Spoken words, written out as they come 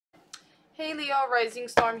Hey Leo, Rising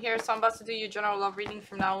Storm here. So I'm about to do your general love reading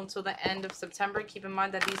from now until the end of September. Keep in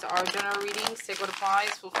mind that these are general readings. Take what applies.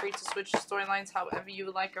 Feel free to switch storylines however you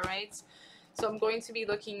would like, alright? So I'm going to be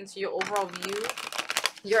looking into your overall view.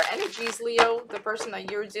 Your energies, Leo, the person that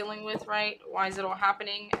you're dealing with, right? Why is it all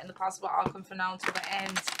happening? And the possible outcome from now until the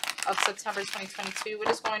end of September 2022. What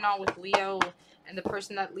is going on with Leo and the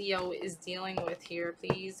person that Leo is dealing with here?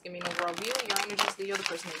 Please give me an overall view. Your energies, Leo, the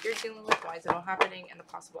person that you're dealing with. Why is it all happening? And the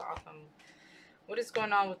possible outcome. What is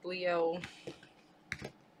going on with Leo?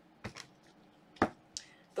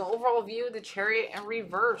 The overall view, the Chariot in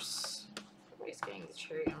reverse. Everybody's getting the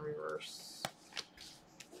Chariot in reverse.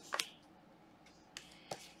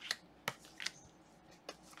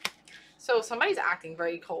 So somebody's acting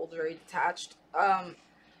very cold, very detached.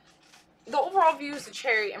 The overall view is the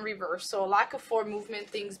Chariot in reverse. So a lack of forward movement,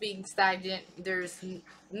 things being stagnant. There's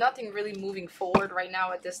nothing really moving forward right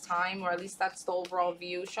now at this time, or at least that's the overall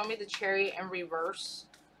view. Show me the Chariot in reverse.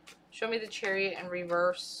 Show me the Chariot in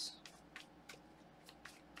reverse.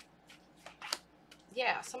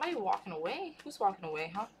 Yeah, somebody walking away? Who's walking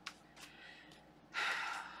away, huh?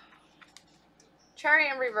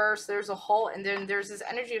 Chariot in reverse, there's a halt, and then there's this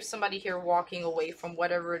energy of somebody here walking away from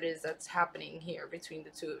whatever it is that's happening here between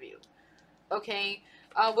the two of you. Okay,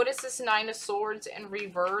 what is this Nine of Swords in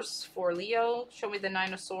reverse for Leo? Show me the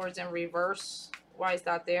Nine of Swords in reverse. Why is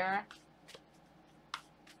that there?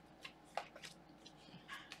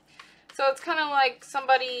 So it's kind of like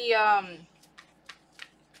somebody,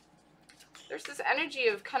 there's this energy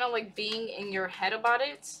of kind of like being in your head about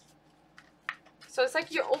it. So it's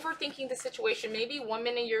like you're overthinking the situation. Maybe 1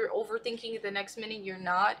 minute you're overthinking it, the next minute you're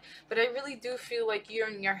not. But I really do feel like you're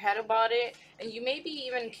in your head about it. And you may be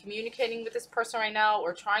even communicating with this person right now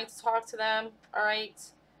or trying to talk to them, alright?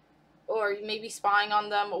 Or maybe spying on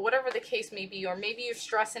them or whatever the case may be. Or maybe you're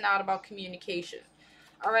stressing out about communication.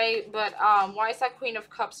 Alright, but why is that Queen of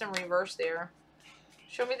Cups in reverse there?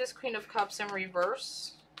 Show me this Queen of Cups in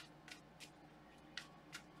reverse.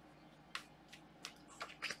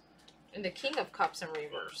 And the King of Cups in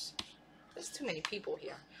reverse. There's too many people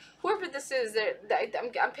here. Whoever this is,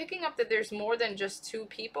 I'm picking up that there's more than just two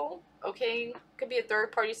people. Okay, could be a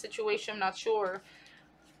third party situation. I'm not sure,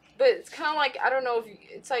 but it's kind of like, I don't know if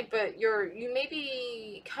it's like, but you may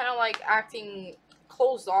be kind of like acting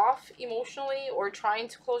closed off emotionally or trying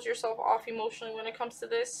to close yourself off emotionally when it comes to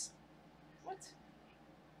this. What?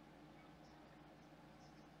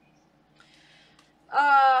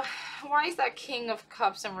 Why is that King of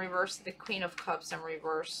Cups in reverse to the Queen of Cups in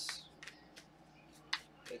reverse?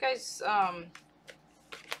 You guys,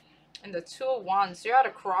 and the Two of Wands, you're at a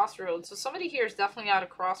crossroads. So somebody here is definitely at a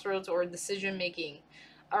crossroads or decision making.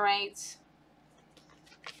 Alright.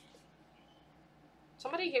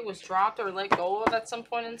 Somebody here was dropped or let go of at some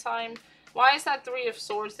point in time. Why is that Three of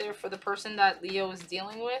Swords there for the person that Leo is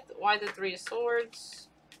dealing with? Why the Three of Swords?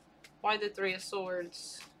 Why the Three of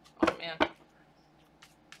Swords? Oh, man.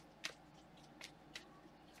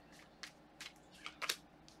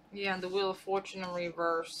 Yeah, and the Wheel of Fortune in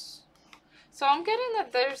reverse. So I'm getting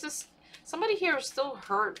that there's this... Somebody here is still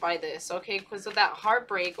hurt by this, okay? Because of that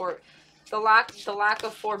heartbreak or the lack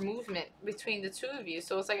of forward movement between the two of you.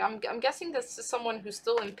 So it's like, I'm guessing this is someone who's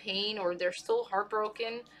still in pain or they're still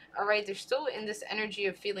heartbroken. Alright, they're still in this energy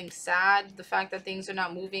of feeling sad. The fact that things are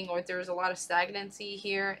not moving or there's a lot of stagnancy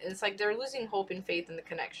here. It's like they're losing hope and faith in the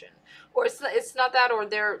connection. Or it's not that, or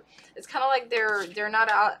it's kind of like they're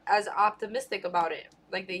not as optimistic about it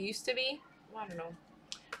like they used to be. I don't know.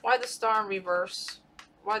 Why the Star in reverse?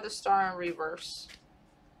 Why the Star in reverse?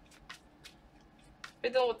 We're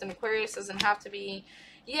dealing with an Aquarius, doesn't have to be.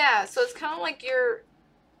 Yeah, so it's kind of like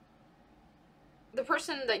the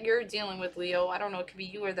person that you're dealing with, Leo, I don't know, it could be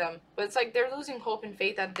you or them, but it's like they're losing hope and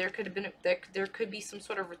faith that there could be some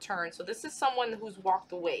sort of return. So this is someone who's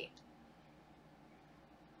walked away.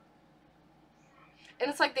 And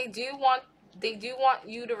it's like they do want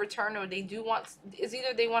you to return, or they do want, it's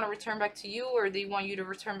either they want to return back to you or they want you to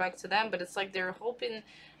return back to them, but it's like they're hoping,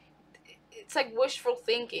 it's like wishful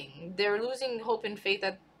thinking. They're losing hope and faith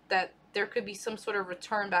that there could be some sort of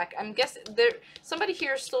return back. I'm guessing somebody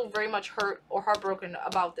here is still very much hurt or heartbroken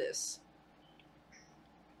about this.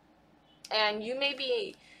 And you may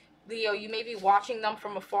be, Leo, you may be watching them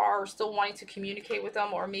from afar or still wanting to communicate with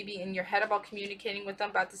them, or maybe in your head about communicating with them,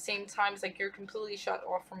 but at the same time it's like you're completely shut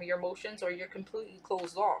off from your emotions or you're completely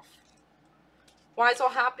closed off. Why it's all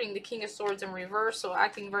happening? The King of Swords in reverse, so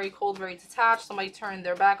acting very cold, very detached. Somebody turned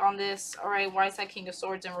their back on this. Alright, why is that King of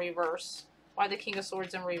Swords in reverse? Why the King of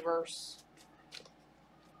Swords in reverse?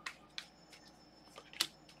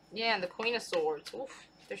 Yeah, and the Queen of Swords. Oof,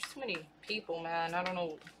 there's too many people, man. I don't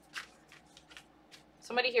know.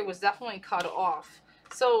 Somebody here was definitely cut off.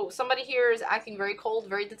 So somebody here is acting very cold,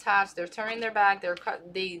 very detached. They're turning their back. They're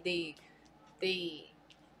cut. They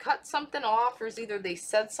cut something off, or either they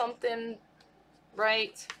said something,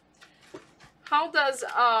 right? How does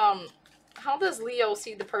Leo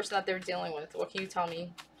see the person that they're dealing with? What can you tell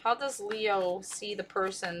me? How does Leo see the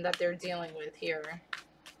person that they're dealing with here?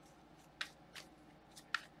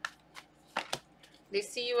 They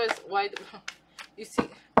see you as why? You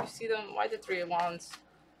see them. Why the Three of Wands?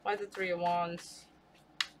 Why the Three of Wands?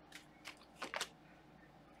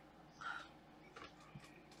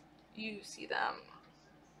 You see them.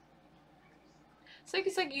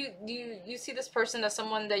 It's like you see this person as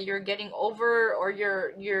someone that you're getting over, or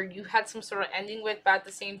you had some sort of ending with, but at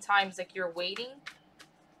the same time it's like you're waiting.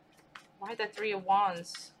 Why the Three of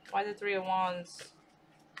Wands? Why the Three of Wands?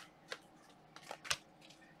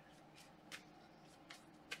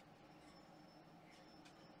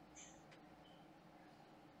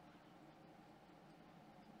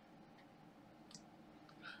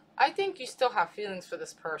 I think you still have feelings for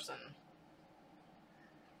this person.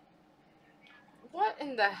 What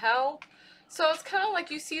in the hell? So it's kind of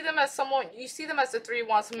like you see them as someone, you see them as the Three of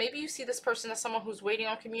Wands. So maybe you see this person as someone who's waiting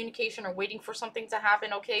on communication or waiting for something to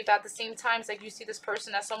happen, okay? But at the same time, it's like you see this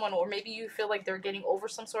person as someone, or maybe you feel like they're getting over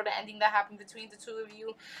some sort of ending that happened between the two of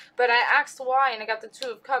you. But I asked why, and I got the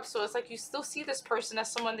Two of Cups. So it's like you still see this person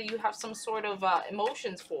as someone that you have some sort of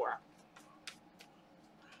emotions for.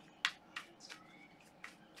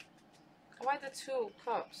 Why the Two of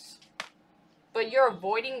Cups? But you're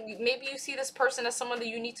avoiding, maybe you see this person as someone that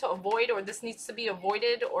you need to avoid, or this needs to be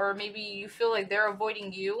avoided, or maybe you feel like they're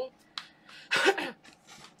avoiding you.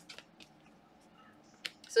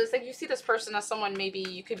 So it's like you see this person as someone maybe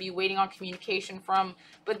you could be waiting on communication from,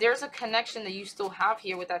 but there's a connection that you still have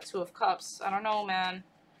here with that Two of Cups. I don't know, man.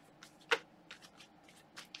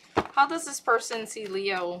 How does this person see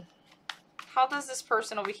Leo? How does this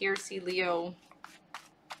person over here see Leo?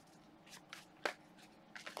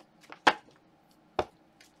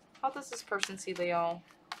 How does this person see Leo?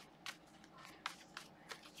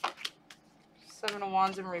 Seven of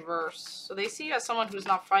Wands in reverse. So they see you as someone who's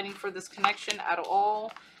not fighting for this connection at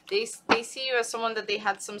all. They see you as someone that they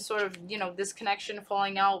had some sort of, you know, disconnection,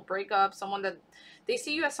 falling out, breakup. Someone that they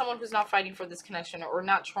see you as someone who's not fighting for this connection, or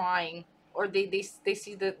not trying, or they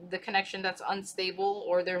see the connection that's unstable,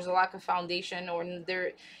 or there's a lack of foundation, or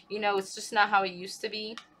there, you know, it's just not how it used to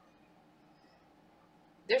be.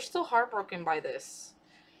 They're still heartbroken by this.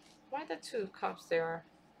 Why the Two of Cups there?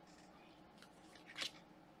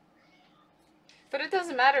 But it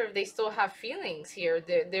doesn't matter if they still have feelings here.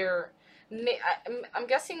 I'm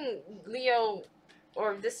guessing Leo,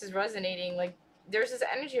 or if this is resonating, like there's this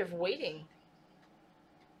energy of waiting.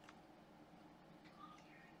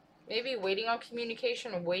 Maybe waiting on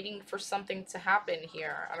communication, or waiting for something to happen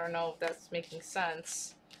here. I don't know if that's making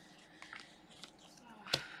sense.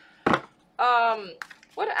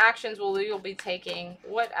 What actions will Leo be taking?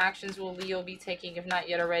 What actions will Leo be taking if not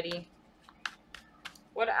yet already?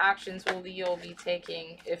 What actions will Leo be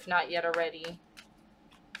taking if not yet already?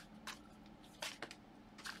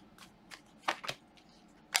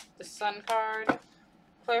 The Sun card.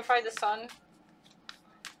 Clarify the Sun.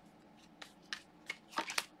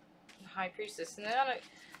 The High Priestess. And then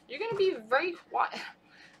you're going to be very quiet.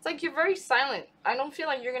 It's like you're very silent. I don't feel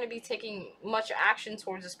like you're going to be taking much action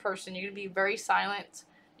towards this person. You're going to be very silent.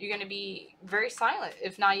 You're going to be very silent,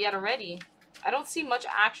 if not yet already. I don't see much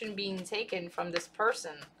action being taken from this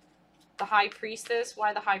person. The High Priestess.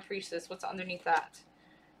 Why the High Priestess? What's underneath that?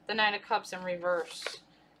 The Nine of Cups in reverse.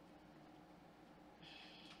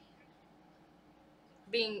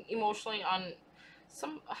 Being emotionally on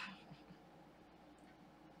some...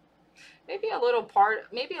 Maybe a little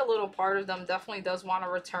part of them definitely does want to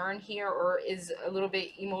return here, or is a little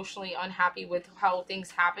bit emotionally unhappy with how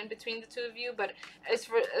things happen between the two of you. But as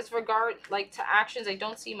regard like to actions, I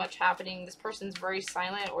don't see much happening. This person's very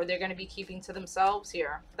silent, or they're going to be keeping to themselves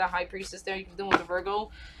here. The High Priestess there, you can do with the Virgo.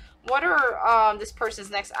 What are this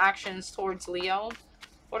person's next actions towards Leo?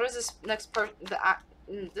 What is this next can't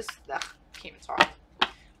even talk.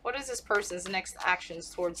 What is this person's next actions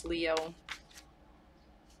towards Leo?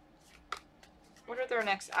 What are their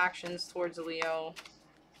next actions towards Leo?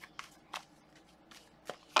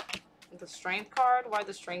 The Strength card? Why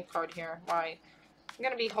the Strength card here? Why? They're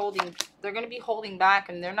going to be holding back,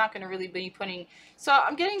 and they're not going to really be putting... So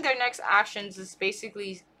I'm getting their next actions is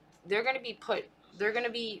basically, they're going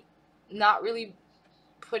to be not really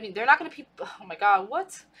putting, they're not going to be, oh my god,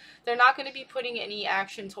 what? They're not going to be putting any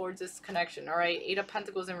action towards this connection, all right? Eight of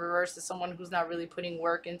Pentacles in reverse is someone who's not really putting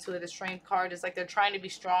work into it. The Strength card is like they're trying to be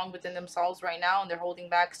strong within themselves right now and they're holding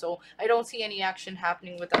back, so I don't see any action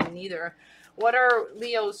happening with them neither. What are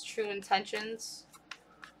Leo's true intentions?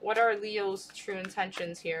 What are Leo's true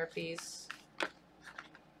intentions here, please?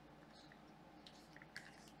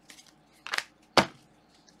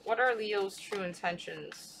 What are Leo's true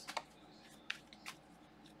intentions?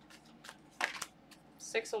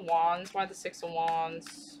 Six of Wands. Why the Six of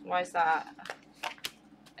Wands? Why is that?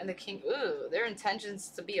 And the King. Ooh, their intentions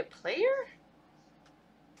to be a player?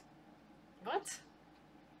 What?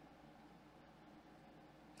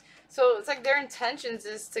 So it's like their intentions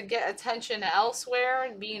is to get attention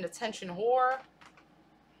elsewhere, be an attention whore,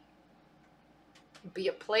 be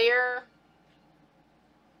a player.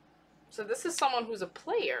 So this is someone who's a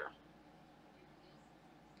player.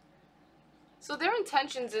 So their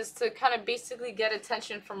intentions is to kind of basically get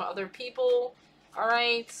attention from other people, all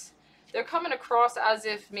right? They're coming across as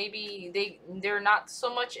if maybe they're not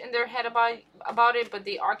so much in their head about it, but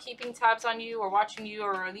they are keeping tabs on you or watching you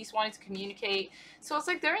or at least wanting to communicate. So it's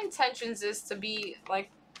like their intentions is to be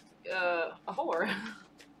like a whore.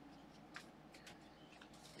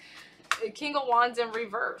 King of Wands in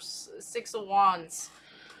reverse. Six of Wands.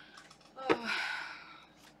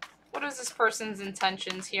 What is this person's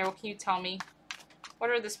intentions here? What can you tell me? What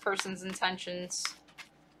are this person's intentions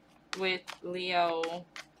with Leo?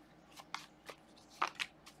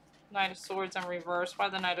 Knight of Swords in reverse. Why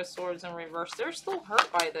the Knight of Swords in reverse? They're still hurt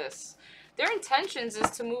by this. Their intentions is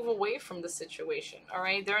to move away from the situation, all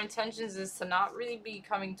right? Their intentions is to not really be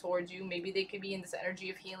coming towards you. Maybe they could be in this energy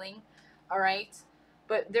of healing, all right?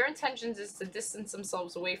 But their intentions is to distance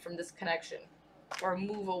themselves away from this connection or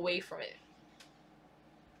move away from it.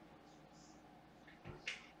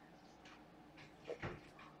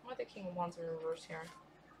 Why the King of Wands in reverse here?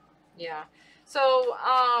 Yeah. So,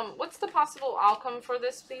 what's the possible outcome for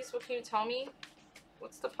this, please? What can you tell me?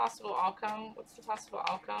 What's the possible outcome? What's the possible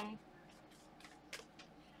outcome?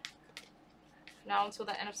 Now until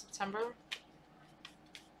the end of September.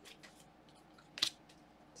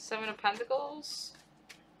 Seven of Pentacles.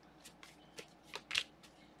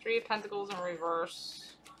 Three of Pentacles in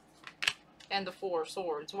reverse. And the Four of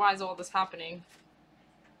Swords. Why is all this happening?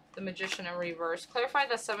 The Magician in reverse. Clarify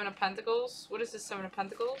the Seven of Pentacles. What is this Seven of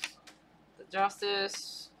Pentacles? The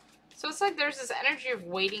Justice. So it's like there's this energy of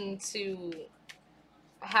waiting to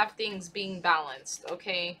have things being balanced,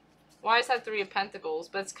 okay? Why is that Three of Pentacles?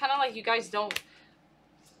 But it's kind of like you guys don't...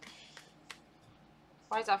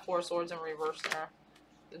 Why is that Four of Swords in reverse there?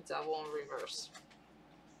 The Devil in reverse.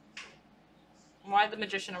 Why the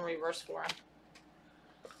Magician in reverse for?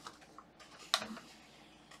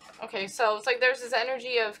 Okay, so it's like there's this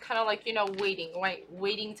energy of kind of like, you know, waiting, right?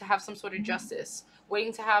 Waiting to have some sort of justice.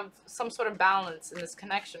 Waiting to have some sort of balance in this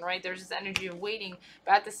connection, right? There's this energy of waiting.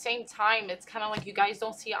 But at the same time, it's kind of like you guys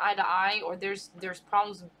don't see eye to eye, or there's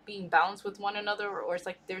problems being balanced with one another, or it's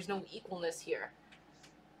like there's no equalness here.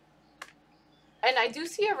 And I do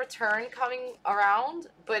see a return coming around,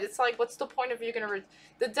 but it's like, what's the point if you're going to...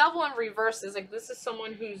 The Devil in reverse is like, this is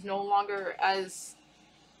someone who's no longer as...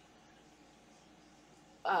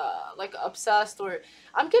 like obsessed, or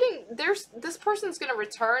I'm getting this person's gonna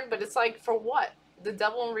return, but it's like for what? The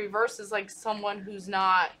Devil in reverse is like someone who's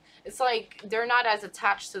not, it's like they're not as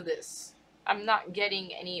attached to this. I'm not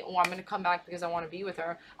getting any, oh, I'm gonna come back because I want to be with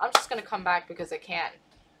her. I'm just gonna come back because I can.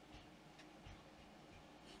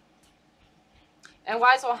 And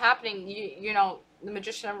why is all happening? You know, the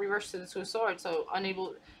Magician in reverse to the Two of Swords, so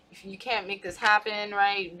unable, if you can't make this happen,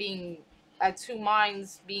 right? Being at two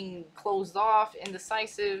minds, being closed off,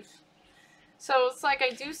 indecisive. So it's like I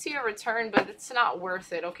do see a return, but it's not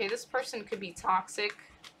worth it, okay? This person could be toxic.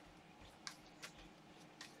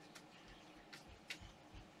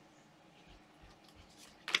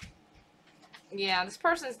 Yeah, this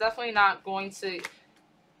person's definitely not going to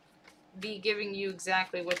be giving you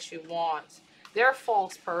exactly what you want. They're a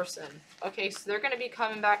false person, okay? So they're going to be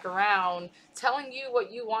coming back around, telling you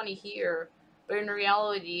what you want to hear, but in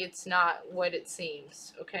reality, it's not what it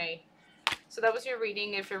seems, okay? So that was your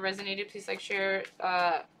reading. If it resonated, please like, share,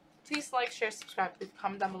 subscribe, please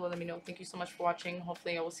comment down below, let me know. Thank you so much for watching.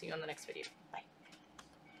 Hopefully I will see you on the next video. Bye.